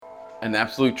an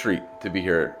absolute treat to be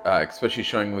here, especially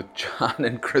showing with John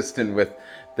and Kristen with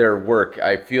their work.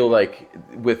 I feel like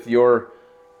with your,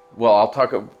 well, I'll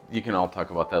talk. You can all talk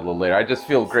about that a little later. I just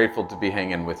feel grateful to be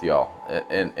hanging with y'all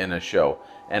in a show.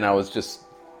 And I was just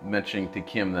mentioning to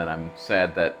Kim that I'm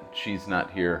sad that she's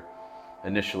not here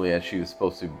initially as she was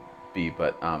supposed to be,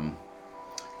 but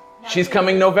she's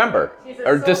coming November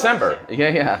or December.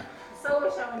 Yeah. Solo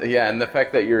show. Yeah, and the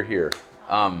fact that you're here.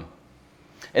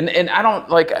 And I don't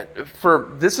like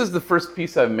this is the first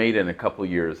piece I've made in a couple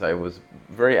years. I was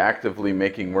very actively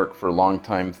making work for a long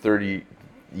time, 30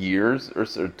 years or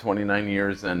so, 29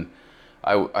 years, and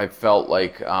I felt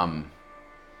like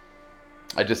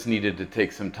I just needed to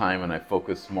take some time, and I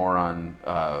focused more on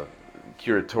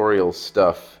curatorial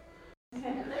stuff.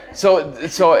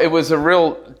 So it was a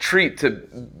real treat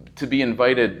to be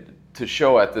invited to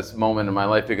show at this moment in my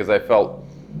life, because I felt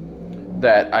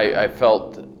that I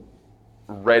felt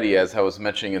ready, as I was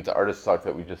mentioning at the artist talk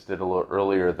that we just did a little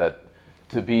earlier, that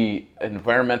to be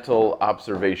environmental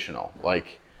observational.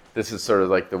 Like, this is sort of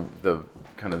like the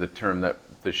kind of the term that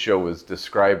the show was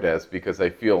described as, because I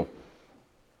feel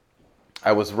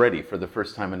I was ready for the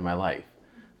first time in my life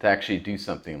to actually do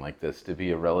something like this, to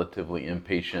be a relatively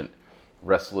impatient,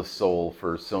 restless soul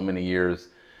for so many years.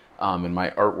 In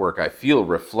my artwork, I feel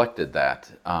reflected that,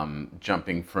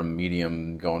 jumping from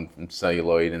medium, going from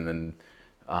celluloid, and then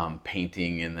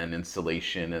painting, and then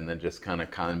installation, and then just kind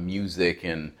of music,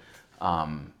 and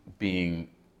being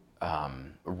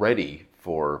ready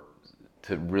to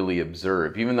really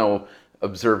observe, even though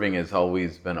observing has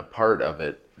always been a part of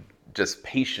it, just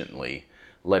patiently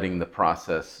letting the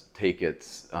process take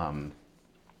its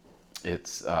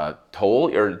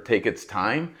toll, or take its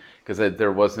time, because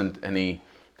there wasn't any,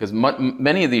 because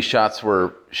many of these shots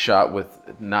were shot with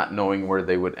not knowing where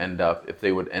they would end up, if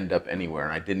they would end up anywhere,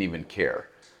 and I didn't even care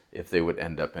if they would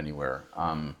end up anywhere.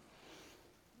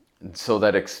 So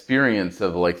that experience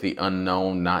of like the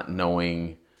unknown, not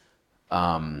knowing,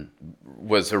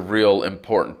 was a real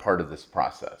important part of this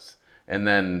process. And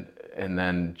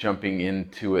then jumping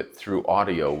into it through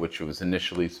audio, which was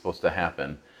initially supposed to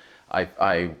happen,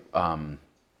 I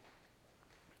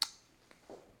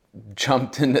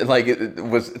jumped into, like,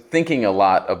 was thinking a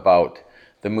lot about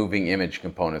the moving image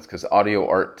components, because audio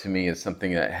art to me is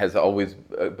something that has always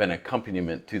been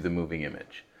accompaniment to the moving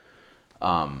image.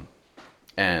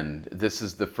 And this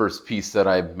is the first piece that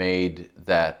I've made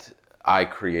that I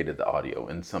created the audio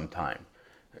in some time.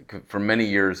 For many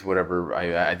years, whatever,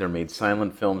 I either made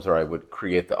silent films or I would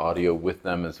create the audio with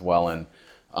them as well. And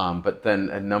but then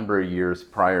a number of years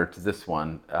prior to this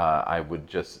one, I would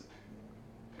just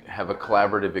have a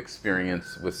collaborative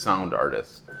experience with sound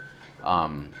artists.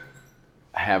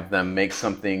 Have them make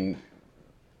something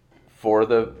for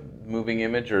the moving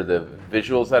image or the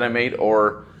visuals that I made,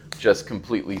 or just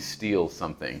completely steal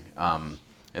something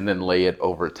and then lay it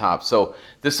over top. So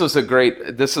this is a great,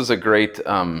 I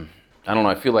don't know,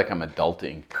 I feel like I'm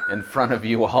adulting in front of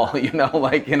you all,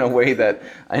 like in a way that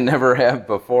I never have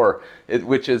before,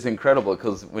 which is incredible,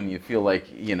 because when you feel like,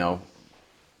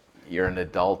 you're an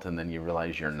adult and then you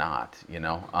realize you're not,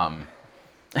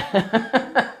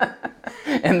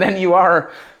 and then you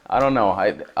are, I don't know,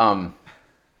 I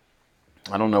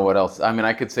don't know what else. I mean,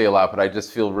 I could say a lot, but I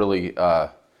just feel really,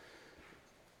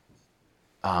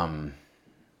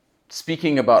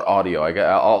 speaking about audio,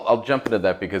 I'll jump into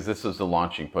that, because this is the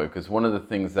launching point, because one of the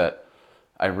things that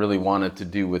I really wanted to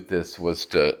do with this was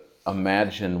to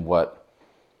imagine what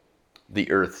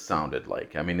the earth sounded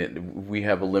like. I mean, we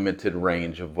have a limited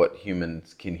range of what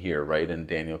humans can hear, right? And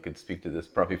Daniel could speak to this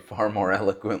probably far more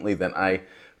eloquently than I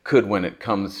could when it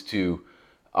comes to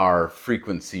our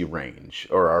frequency range,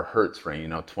 or our hertz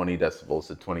range, 20 decibels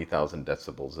to 20,000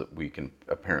 decibels that we can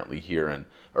apparently hear,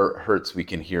 or hertz we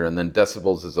can hear, and then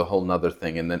decibels is a whole nother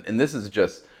thing. And this is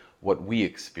just what we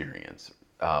experience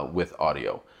with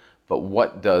audio. But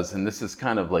what does, and this is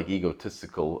kind of like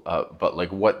egotistical, but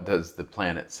like, what does the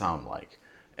planet sound like?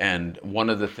 And one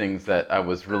of the things that I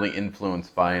was really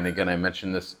influenced by, and again, I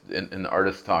mentioned this in the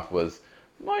artist talk, was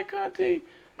Mike Conti,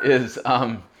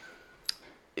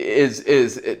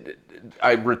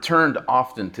 I returned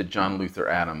often to John Luther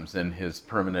Adams and his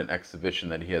permanent exhibition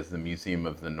that he has, the Museum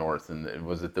of the North, and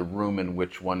was it the room in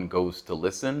which one goes to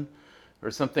listen,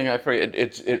 or something? I forget.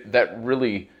 That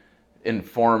really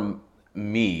informed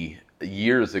me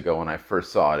years ago when I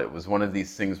first saw it. It was one of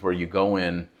these things where you go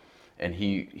in, and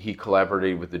he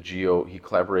collaborated with the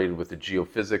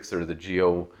geophysics, or the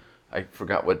geo, I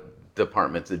forgot what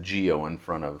department's a geo in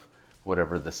front of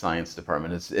whatever the science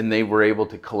department is, and they were able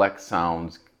to collect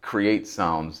sounds, create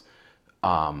sounds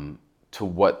to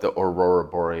what the aurora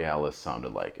borealis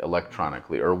sounded like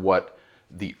electronically, or what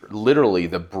literally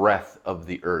the breath of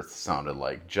the earth sounded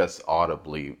like, just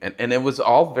audibly, and it was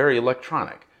all very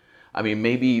electronic. I mean,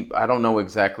 maybe, I don't know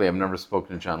exactly, I've never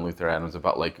spoken to John Luther Adams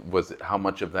about like, was it, how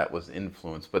much of that was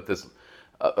influenced, but this,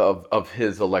 of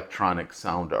his electronic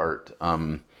sound art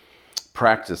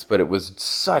practice, but it was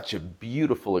such a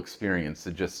beautiful experience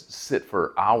to just sit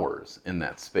for hours in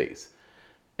that space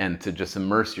and to just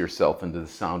immerse yourself into the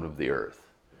sound of the earth.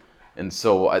 And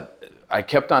so I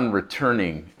kept on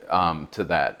returning to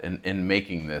that and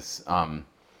making this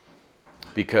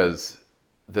because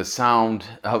the sound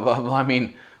of, I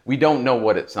mean, we don't know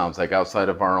what it sounds like outside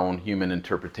of our own human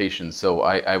interpretation. So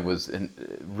I was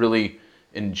really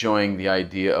enjoying the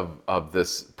idea of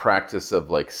this practice of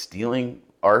like stealing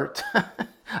art,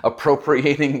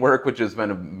 appropriating work, which has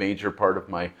been a major part of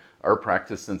my art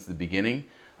practice since the beginning.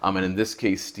 And in this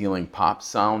case, stealing pop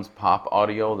sounds, pop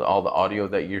audio. All the audio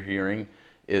that you're hearing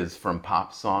is from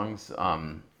pop songs.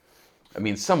 I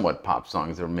mean, somewhat pop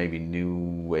songs, or maybe new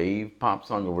wave pop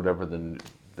song, or whatever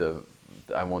the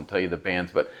I won't tell you the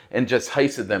bands, but, and just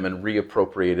heisted them and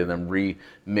reappropriated them,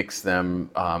 remixed them,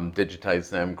 digitized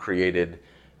them, created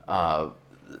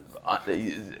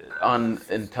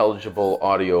unintelligible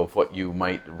audio of what you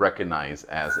might recognize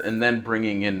as, and then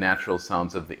bringing in natural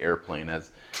sounds of the airplane.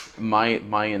 As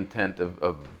my intent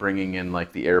of bringing in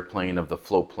like the airplane of the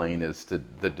float plane is to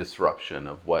the disruption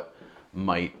of what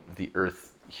might the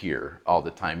earth hear all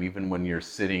the time, even when you're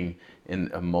sitting in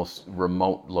a most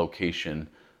remote location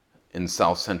in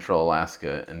South Central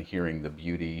Alaska and hearing the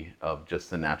beauty of just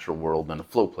the natural world, and a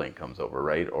float plane comes over,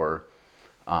 right? Or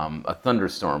a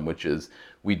thunderstorm, which is,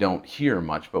 we don't hear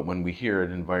much, but when we hear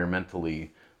it environmentally,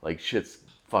 like shit's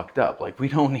fucked up. Like we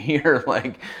don't hear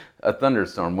like a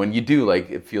thunderstorm. When you do, like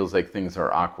it feels like things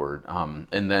are awkward.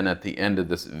 And then at the end of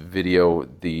this video,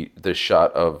 the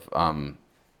shot of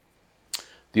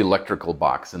the electrical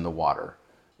box in the water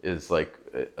is like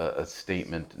a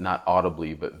statement, not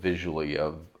audibly but visually,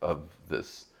 of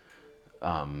this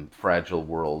fragile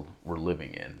world we're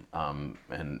living in.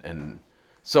 And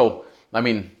so, I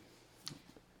mean,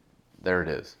 there it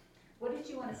is. What did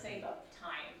you want to say about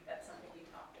time? That's something we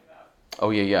talked about.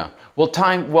 Oh yeah. Well,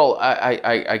 time. Well,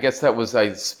 I guess that was,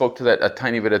 I spoke to that a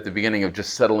tiny bit at the beginning, of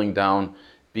just settling down,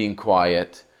 being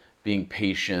quiet, being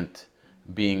patient,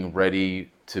 being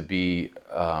ready to be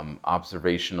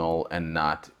observational and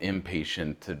not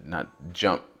impatient, to not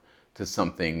jump to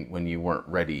something when you weren't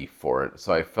ready for it.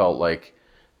 So I felt like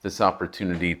this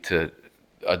opportunity to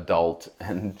adult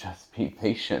and just be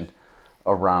patient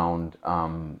around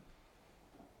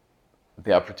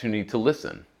the opportunity to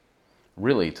listen,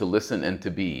 really to listen and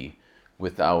to be,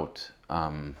 without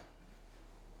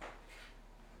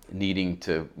needing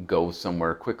to go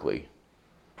somewhere quickly.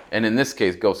 And in this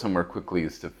case, go somewhere quickly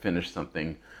is to finish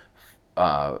something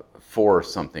for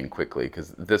something quickly,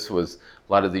 because this was,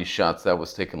 a lot of these shots, that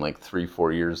was taken like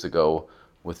 3-4 years ago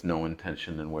with no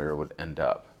intention in where it would end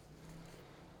up.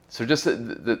 So just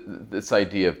this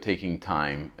idea of taking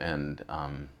time and... You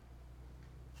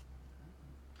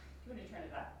want to turn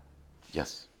it up?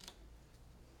 Yes.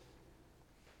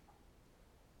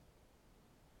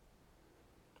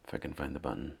 If I can find the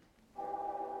button.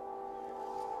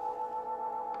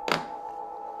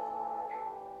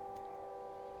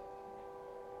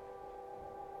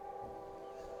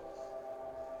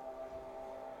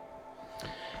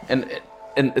 And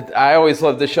I always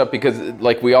love this shot because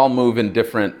like we all move in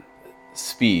different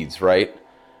speeds, right?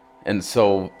 And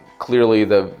so clearly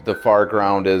the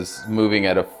foreground is moving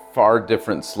at a far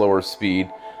different, slower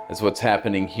speed as what's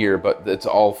happening here, but it's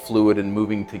all fluid and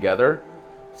moving together.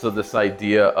 So this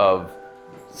idea of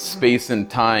space and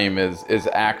time is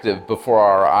active before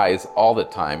our eyes all the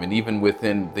time. And even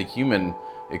within the human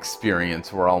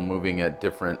experience, we're all moving at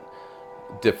different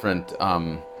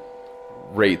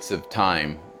rates of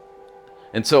time.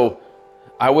 And so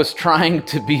I was trying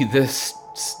to be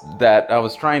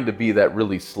that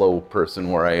really slow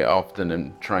person, where I often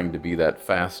am trying to be that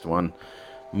fast one,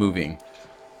 moving.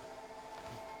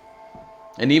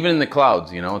 And even in the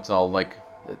clouds, you know, it's all like,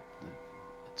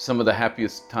 some of the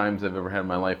happiest times I've ever had in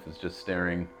my life is just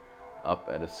staring up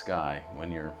at a sky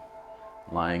when you're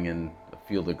lying in a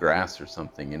field of grass or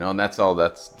something, you know, and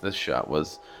this shot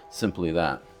was simply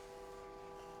that.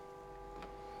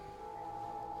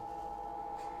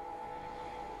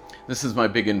 This is my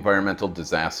big environmental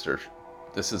disaster.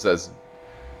 This is as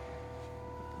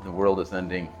the world is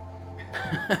ending.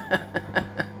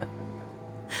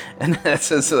 And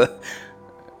this is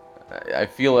I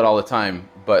feel it all the time,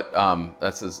 but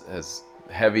that's as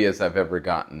heavy as I've ever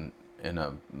gotten in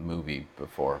a movie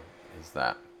before, is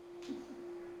that.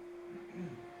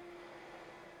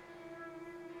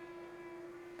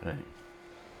 But anyway.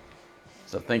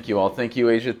 So thank you all. Thank you,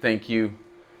 Asia. Thank you,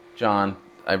 John.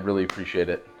 I really appreciate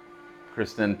it.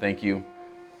 Kristen, thank you.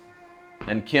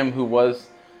 And Kim, who was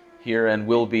here and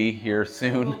will be here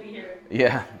soon. We'll be here.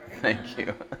 Yeah, thank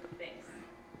you. Thanks.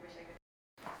 Wish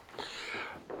I could.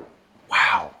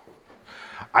 Wow.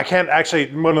 I can't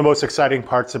actually, one of the most exciting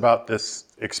parts about this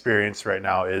experience right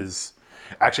now is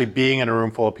actually being in a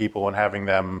room full of people and having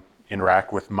them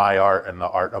interact with my art and the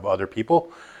art of other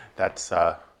people. That's,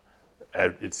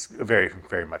 it's very,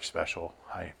 very much special.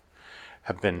 I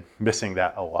have been missing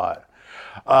that a lot.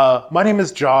 My name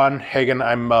is John Hagen.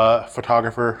 I'm a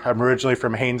photographer. I'm originally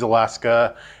from Haines,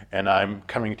 Alaska, and I'm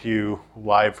coming to you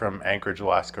live from Anchorage,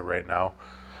 Alaska right now.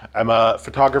 I'm a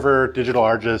photographer, digital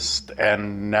artist,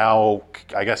 and now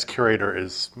I guess curator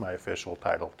is my official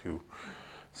title too.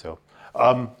 So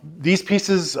these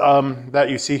pieces that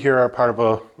you see here are part of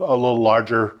a little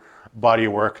larger body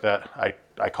of work that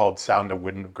I called Sound of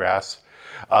Wind of Grass.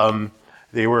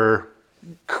 They were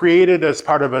created as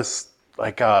part of a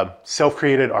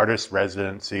self-created artist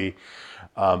residency.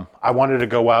 I wanted to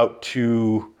go out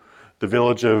to the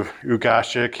village of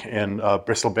Ugashik in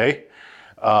Bristol Bay,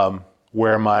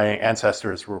 where my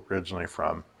ancestors were originally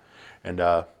from. And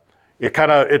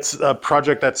it's a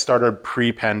project that started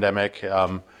pre-pandemic,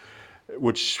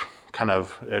 which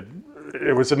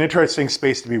it was an interesting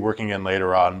space to be working in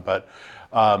later on, but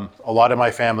a lot of my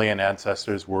family and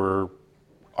ancestors were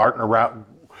art and around,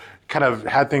 kind of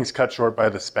had things cut short by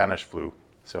the Spanish flu.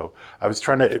 So I was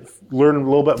trying to learn a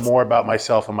little bit more about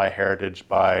myself and my heritage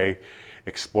by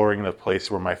exploring the place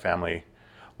where my family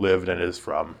lived and is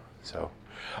from. So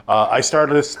I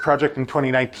started this project in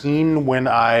 2019 when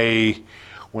I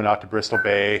went out to Bristol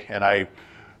Bay, and I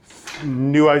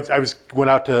knew went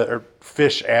out to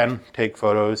fish and take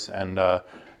photos, and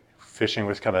fishing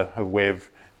was kind of a way of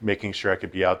making sure I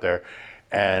could be out there.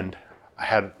 And I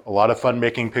had a lot of fun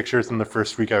making pictures in the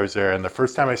first week I was there, and the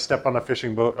first time I stepped on a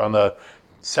fishing boat on the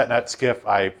Setnet skiff,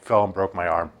 I fell and broke my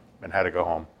arm and had to go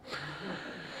home.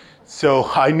 So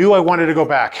I knew I wanted to go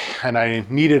back, and I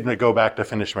needed to go back to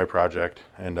finish my project.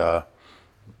 And I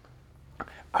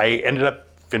ended up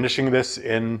finishing this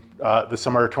in the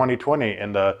summer of 2020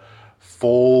 in the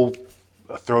full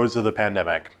throes of the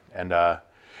pandemic. And I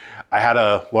had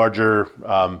a larger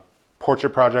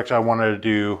portrait project I wanted to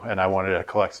do, and I wanted to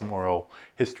collect some oral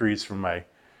histories from my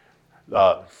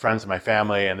friends and my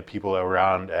family and the people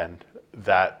around, and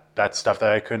that's stuff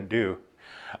that I couldn't do.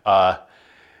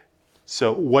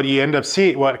 So what you end up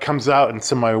seeing, what comes out in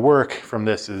some of my work from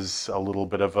this is a little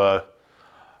bit of a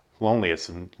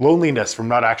loneliness from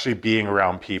not actually being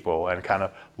around people and kind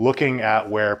of looking at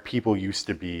where people used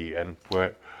to be and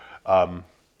where,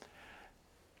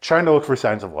 trying to look for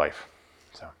signs of life.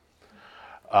 So,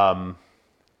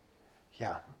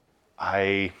 yeah,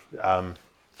 do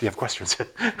you have questions?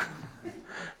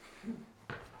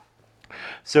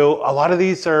 So a lot of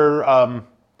these are,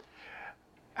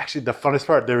 actually the funnest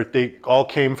part, they all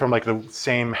came from like the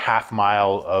same half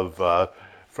mile of,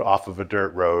 off of a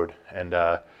dirt road, and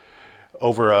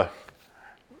over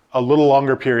a little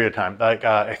longer period of time, like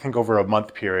I think over a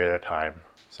month period of time.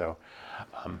 So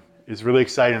it's really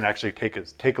exciting to actually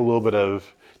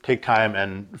take time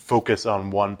and focus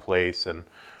on one place and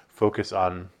focus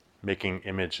on making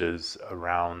images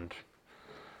around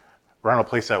a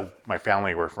place that my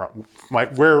family were from,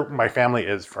 where my family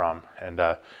is from, and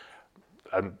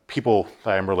people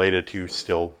that I'm related to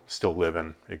still live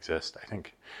and exist. I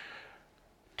think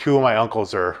 2 of my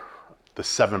uncles are the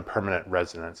 7 permanent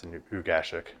residents in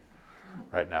Ugashik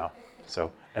right now. So,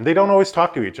 and they don't always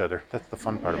talk to each other. That's the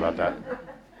fun part about that.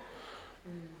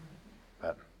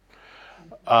 But,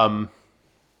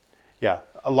 yeah,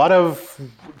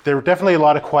 there were definitely a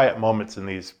lot of quiet moments in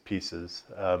these pieces.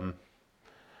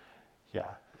 Yeah,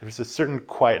 there's a certain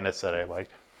quietness that I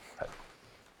liked.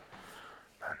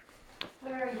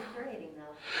 Where are you curating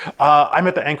though? I'm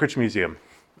at the Anchorage Museum.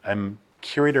 I'm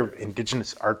curator of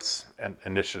Indigenous Arts and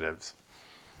Initiatives.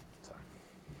 So,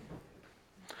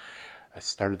 I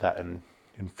started that in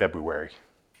February.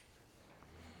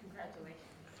 Congratulations.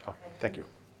 Oh, thank you.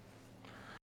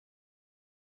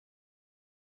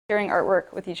 Sharing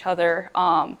artwork with each other,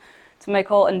 to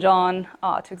Michael and John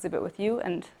to exhibit with you,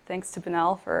 and thanks to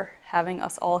Benel for having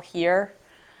us all here.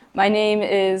 My name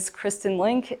is Kristen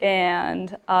Link,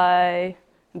 and I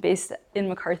am based in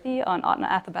McCarthy on Otna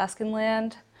Athabascan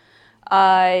land.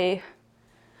 I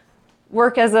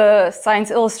work as a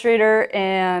science illustrator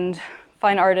and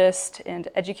fine artist and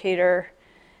educator,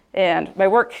 and my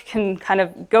work can kind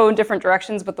of go in different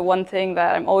directions, but the one thing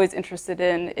that I'm always interested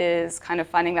in is kind of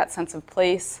finding that sense of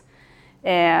place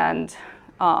and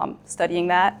studying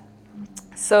that.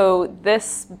 So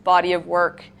this body of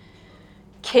work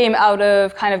came out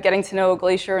of kind of getting to know a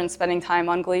glacier and spending time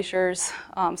on glaciers.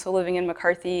 So living in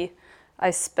McCarthy,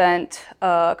 I spent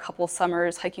a couple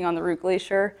summers hiking on the Root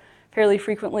Glacier fairly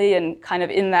frequently, and kind of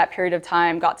in that period of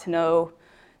time got to know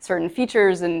certain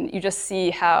features, and you just see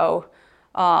how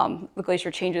the glacier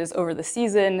changes over the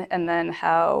season, and then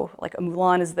how like a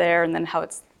Mulan is there, and then how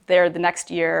it's there the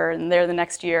next year, and there the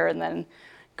next year, and then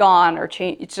gone or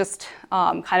change. It's just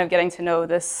kind of getting to know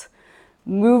this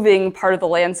moving part of the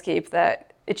landscape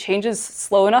that it changes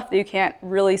slow enough that you can't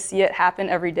really see it happen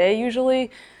every day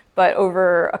usually, but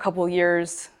over a couple of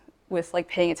years with like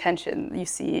paying attention, you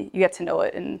get to know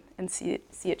it and see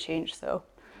it change. So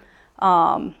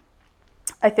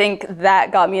I think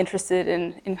that got me interested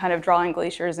in kind of drawing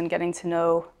glaciers and getting to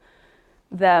know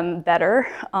them better.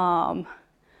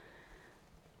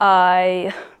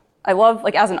 I love,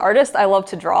 like as an artist, I love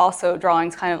to draw, so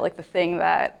drawing's kind of like the thing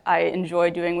that I enjoy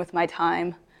doing with my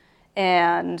time.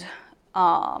 And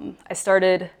I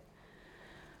started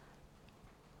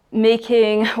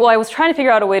I was trying to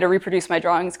figure out a way to reproduce my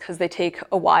drawings because they take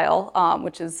a while,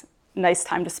 which is a nice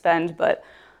time to spend, but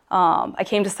I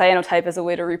came to cyanotype as a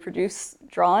way to reproduce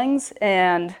drawings,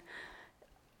 and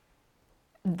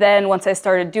then once I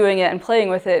started doing it and playing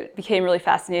with it, became really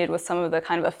fascinated with some of the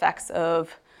kind of effects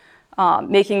of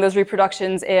making those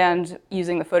reproductions and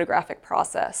using the photographic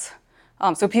process.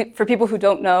 So for people who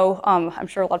don't know, I'm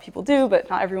sure a lot of people do, but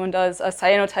not everyone does, a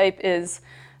cyanotype is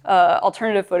an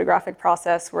alternative photographic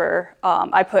process where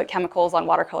I put chemicals on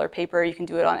watercolor paper. You can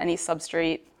do it on any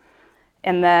substrate.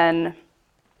 And then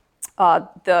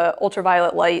the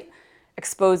ultraviolet light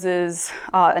exposes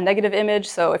a negative image.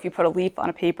 So if you put a leaf on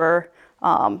a paper,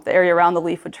 the area around the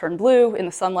leaf would turn blue in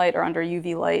the sunlight or under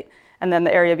UV light. And then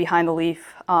the area behind the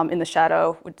leaf in the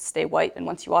shadow would stay white. And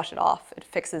once you wash it off, it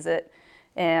fixes it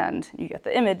and you get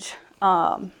the image.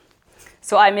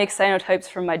 So I make cyanotypes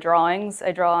from my drawings.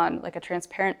 I draw on like a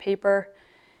transparent paper.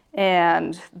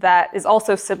 And that is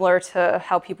also similar to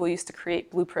how people used to create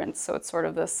blueprints. So it's sort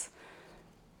of this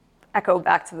echo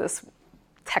back to this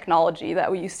technology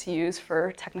that we used to use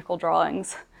for technical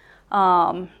drawings.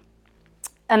 And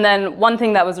then one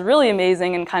thing that was really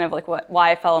amazing and kind of like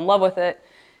why I fell in love with it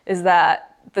is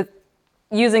that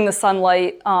using the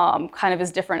sunlight kind of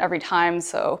is different every time.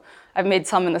 So I've made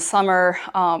some in the summer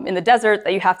in the desert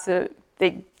that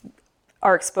they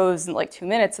are exposed in like 2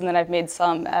 minutes, and then I've made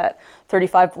some at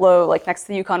 35 below, like next to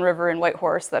the Yukon River in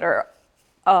Whitehorse, that are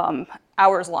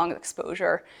hours-long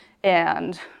exposure.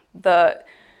 And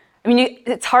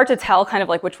it's hard to tell kind of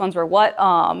like which ones were what,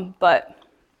 but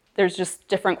there's just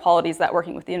different qualities that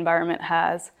working with the environment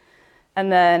has.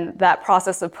 And then that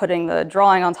process of putting the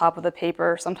drawing on top of the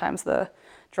paper, sometimes the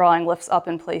drawing lifts up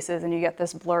in places and you get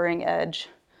this blurring edge.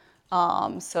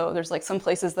 So there's like some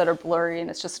places that are blurry, and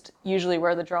it's just usually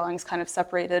where the drawing's kind of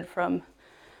separated from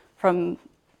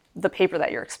the paper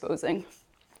that you're exposing.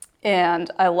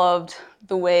 And I loved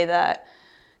the way that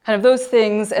kind of those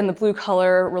things and the blue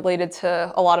color related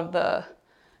to a lot of the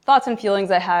thoughts and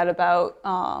feelings I had about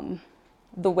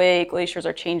the way glaciers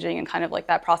are changing and kind of like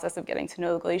that process of getting to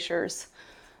know the glaciers.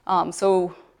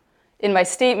 So in my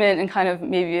statement, and kind of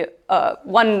maybe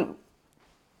one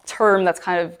term that's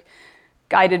kind of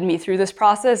guided me through this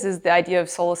process is the idea of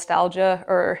solastalgia,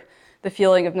 or the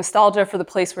feeling of nostalgia for the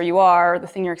place where you are, the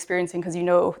thing you're experiencing, because you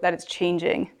know that it's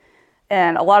changing.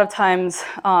 And a lot of times,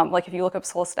 like if you look up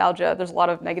solastalgia, there's a lot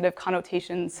of negative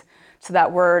connotations to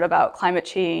that word about climate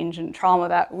change and trauma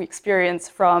that we experience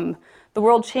from the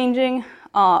world changing.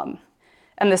 And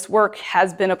this work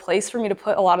has been a place for me to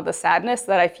put a lot of the sadness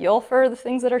that I feel for the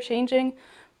things that are changing.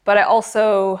 But I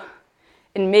also,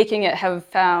 in making it, have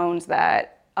found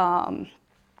that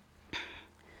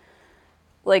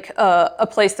a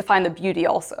place to find the beauty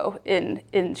also in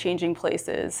changing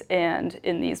places and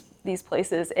in these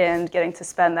places, and getting to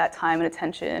spend that time and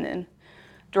attention and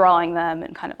drawing them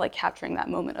and kind of like capturing that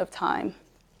moment of time.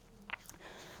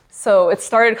 So it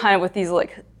started kind of with these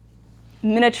like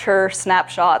miniature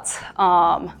snapshots.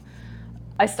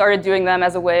 I started doing them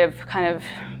as a way of kind of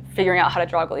figuring out how to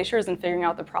draw glaciers and figuring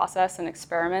out the process and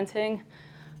experimenting.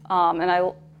 And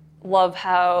I love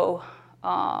how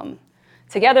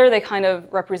together they kind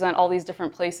of represent all these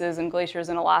different places and glaciers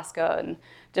in Alaska and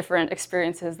different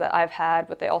experiences that I've had,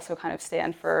 but they also kind of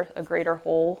stand for a greater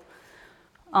whole.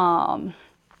 And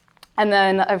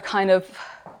then I've kind of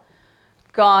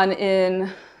gone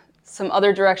in some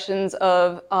other directions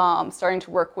of starting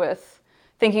to work with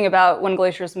thinking about when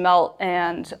glaciers melt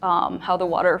and how the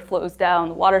water flows down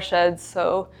the watersheds.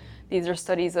 So these are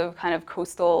studies of kind of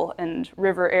coastal and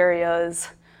river areas.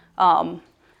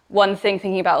 One thing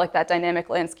thinking about like that dynamic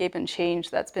landscape and change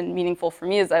that's been meaningful for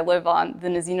me is I live on the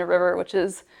Nizina River, which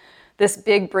is this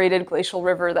big braided glacial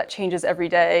river that changes every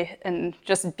day, and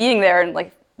just being there and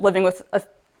like living with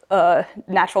a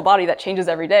natural body that changes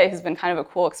every day has been kind of a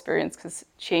cool experience, because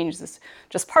change is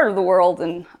just part of the world.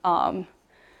 And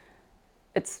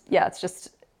it's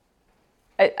just,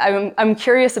 I'm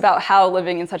curious about how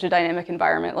living in such a dynamic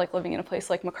environment, like living in a place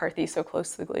like McCarthy, so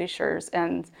close to the glaciers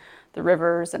and the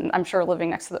rivers, and I'm sure living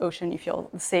next to the ocean, you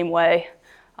feel the same way,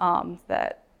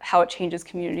 that how it changes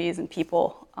communities and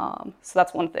people. So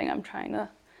that's one thing I'm trying to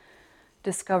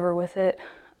discover with it.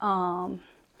 And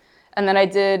then I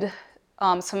did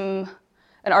an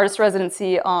artist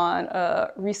residency on a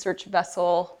research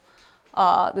vessel,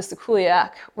 the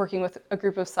Sikuliaq, working with a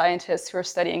group of scientists who are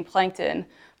studying plankton.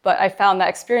 But I found that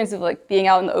experience of like being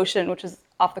out in the ocean, which is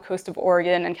off the coast of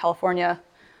Oregon and California,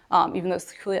 even though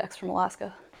Sikuliaq's from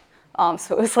Alaska.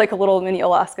 So it was like a little mini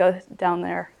Alaska down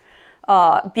there.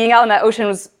 Being out in that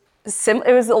ocean there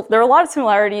were a lot of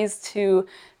similarities to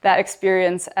that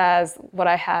experience as what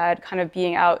I had kind of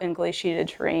being out in glaciated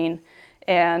terrain,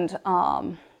 and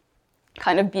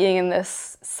kind of being in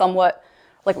this somewhat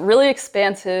like really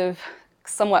expansive,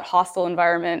 somewhat hostile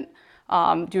environment,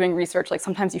 doing research. Like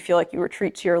sometimes you feel like you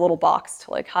retreat to your little box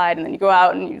to like hide, and then you go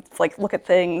out and you like look at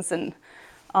things, and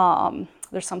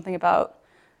there's something about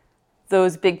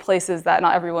those big places that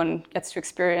not everyone gets to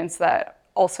experience, that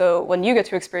also when you get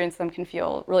to experience them can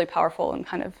feel really powerful and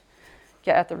kind of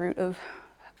get at the root of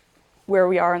where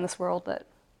we are in this world, that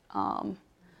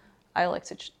I like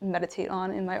to meditate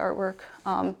on in my artwork.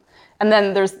 And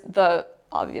then there's the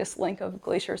obvious link of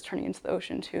glaciers turning into the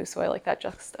ocean too, so I like that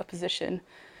juxtaposition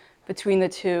between the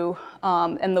two,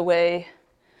 and the way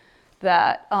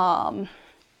that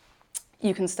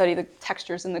you can study the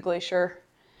textures in the glacier.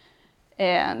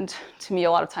 And to me,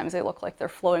 a lot of times they look like they're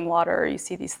flowing water. You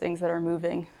see these things that are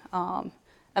moving. And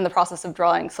the process of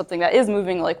drawing something that is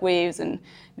moving, like waves, and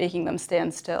making them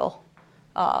stand still.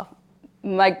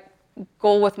 My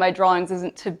goal with my drawings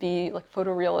isn't to be like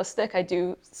photorealistic. I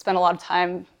do spend a lot of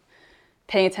time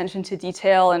paying attention to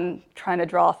detail and trying to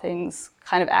draw things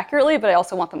kind of accurately, but I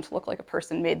also want them to look like a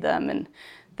person made them, and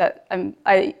that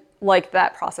I like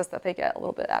that process, that they get a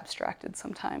little bit abstracted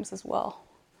sometimes as well.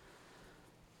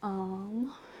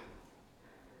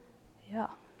 Yeah.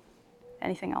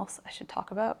 Anything else I should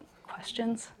talk about?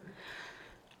 Questions?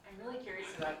 I'm really curious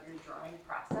about your drawing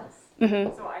process.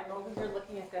 Mm-hmm. So I know that you're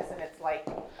looking at this and it's like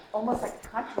almost like a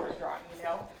contour drawing, you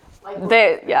know? Like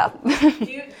Yeah.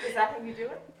 is that how you do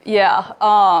it? Yeah.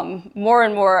 More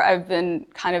and more I've been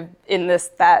kind of in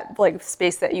that like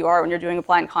space that you are when you're doing a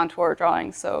blind contour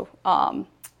drawing. So I'm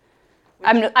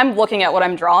looking at what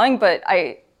I'm drawing, but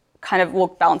I kind of will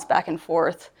bounce back and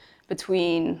forth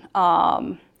between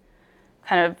kind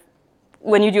of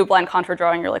when you do a blind contour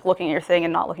drawing, you're like looking at your thing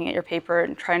and not looking at your paper,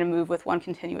 and trying to move with one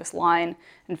continuous line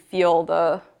and feel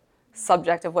the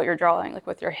subject of what you're drawing, like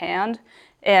with your hand.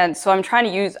 And so I'm trying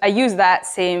to use that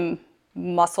same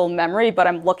muscle memory, but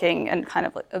I'm looking and kind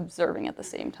of like observing at the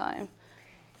same time.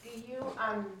 Do you,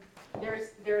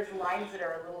 there's lines that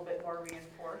are a little bit more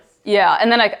reinforced. Yeah,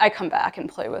 and then I come back and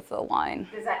play with the line.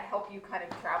 Does that help you kind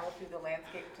of travel through the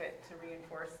landscape to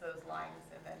reinforce those lines,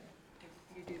 and then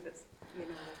you do this, you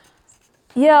know?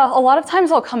 Yeah, a lot of times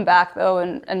I'll come back though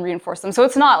and reinforce them. So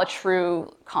it's not a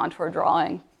true contour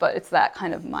drawing, but it's that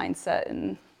kind of mindset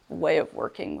and way of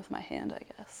working with my hand, I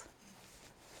guess.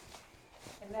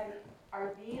 And then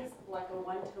are these like a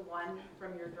one-to-one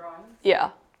from your drawings?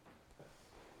 Yeah,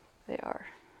 they are.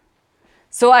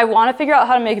 So I want to figure out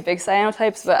how to make big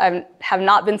cyanotypes, but I have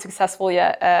not been successful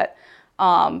yet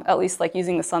at least like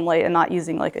using the sunlight and not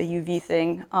using like a UV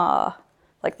thing,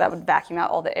 like that would vacuum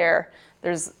out all the air.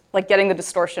 There's like getting the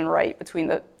distortion right between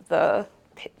the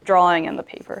drawing and the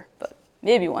paper, but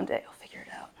maybe one day I'll figure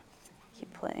it out.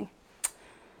 Keep playing.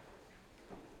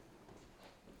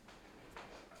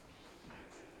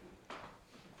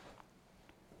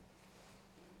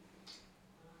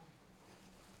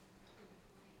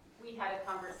 We had a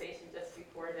conversation just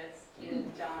before this,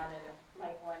 John and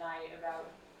Michael and I, about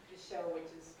the show,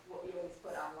 which is what we always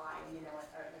put online, you know,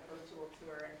 a virtual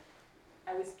tour. And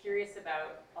I was curious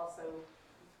about also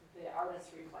the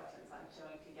artist reflections on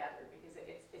showing together, because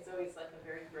it's always like a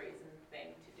very brazen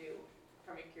thing to do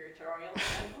from a curatorial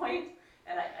standpoint.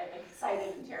 And I'm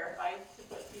excited and terrified to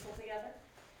put people together.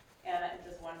 And I'm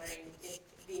just wondering if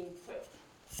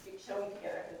showing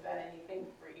together has been anything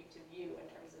for each of you in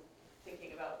terms of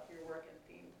thinking about your work and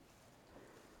theme.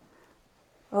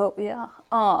 Oh yeah.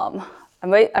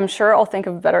 I'm sure I'll think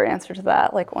of a better answer to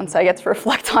that, like once I get to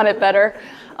reflect on it better.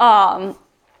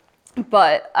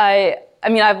 But I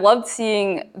mean, I've loved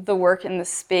seeing the work in the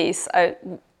space.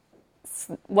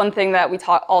 One thing that we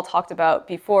all talked about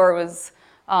before was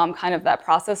kind of that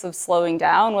process of slowing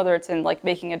down, whether it's in like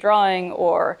making a drawing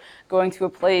or going to a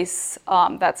place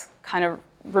that's kind of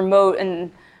remote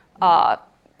and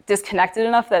disconnected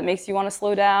enough that makes you want to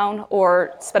slow down,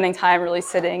 or spending time really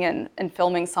sitting and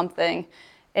filming something.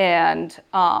 And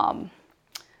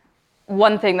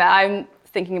one thing that I'm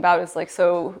thinking about is like,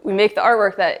 so we make the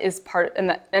artwork that is part,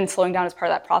 and slowing down is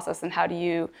part of that process, and how do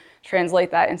you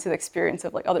translate that into the experience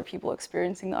of like other people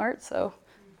experiencing the art? So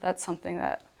that's something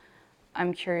that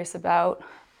I'm curious about.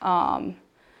 And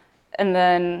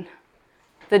then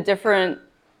the different,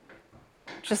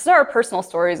 just our personal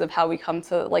stories of how we come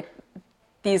to like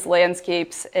these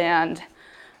landscapes. And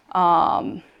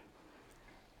John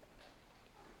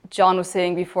was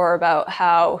saying before about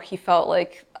how he felt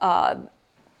like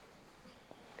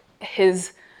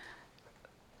his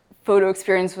photo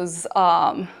experience was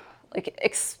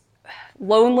like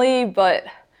lonely but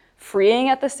freeing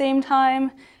at the same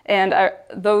time. And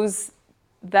those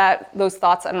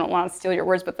thoughts, I don't want to steal your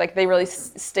words, but like they really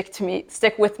stick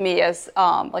with me as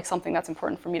like something that's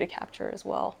important for me to capture as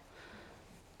well.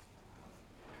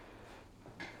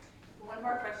 One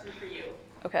more question for you.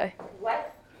 Okay.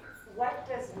 What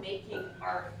does making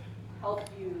art help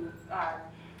you?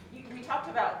 We talked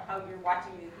about how you're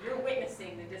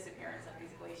witnessing the disappearance of these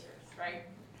glaciers, right?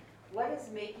 What does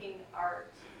making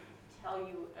art tell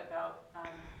you about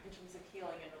in terms of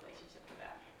healing in relationship to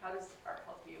that? How does art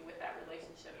help you with that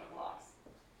relationship of loss?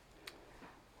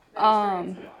 That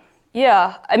experience of loss?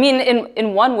 Yeah, I mean,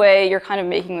 in one way, you're kind of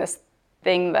making this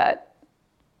thing that,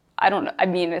 I don't know, I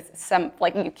mean, it's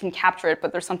like you can capture it,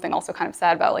 but there's something also kind of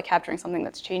sad about like capturing something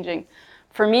that's changing.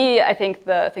 For me, I think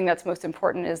the thing that's most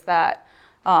important is that,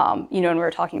 and we were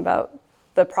talking about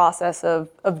the process of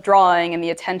drawing and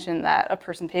the attention that a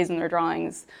person pays in their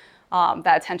drawings.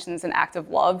 That attention is an act of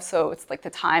love, so it's like the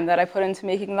time that I put into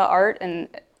making the art and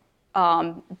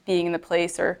being in the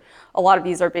place, or a lot of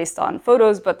these are based on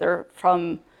photos, but they're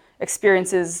from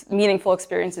experiences, meaningful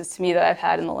experiences to me that I've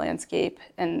had in the landscape.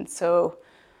 And so,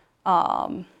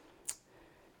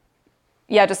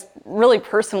 just really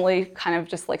personally kind of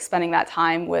just like spending that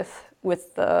time with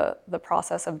the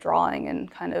process of drawing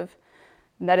and kind of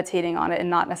meditating on it, and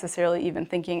not necessarily even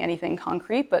thinking anything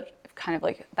concrete, but kind of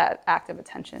like that act of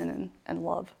attention and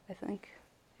love, I think,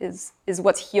 is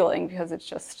what's healing, because it's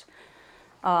just,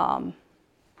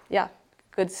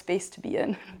 good space to be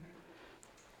in.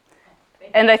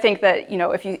 And I think that,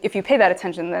 if you pay that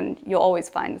attention, then you'll always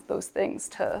find those things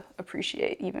to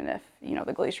appreciate, even if,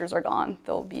 the glaciers are gone,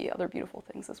 there'll be other beautiful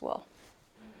things as well.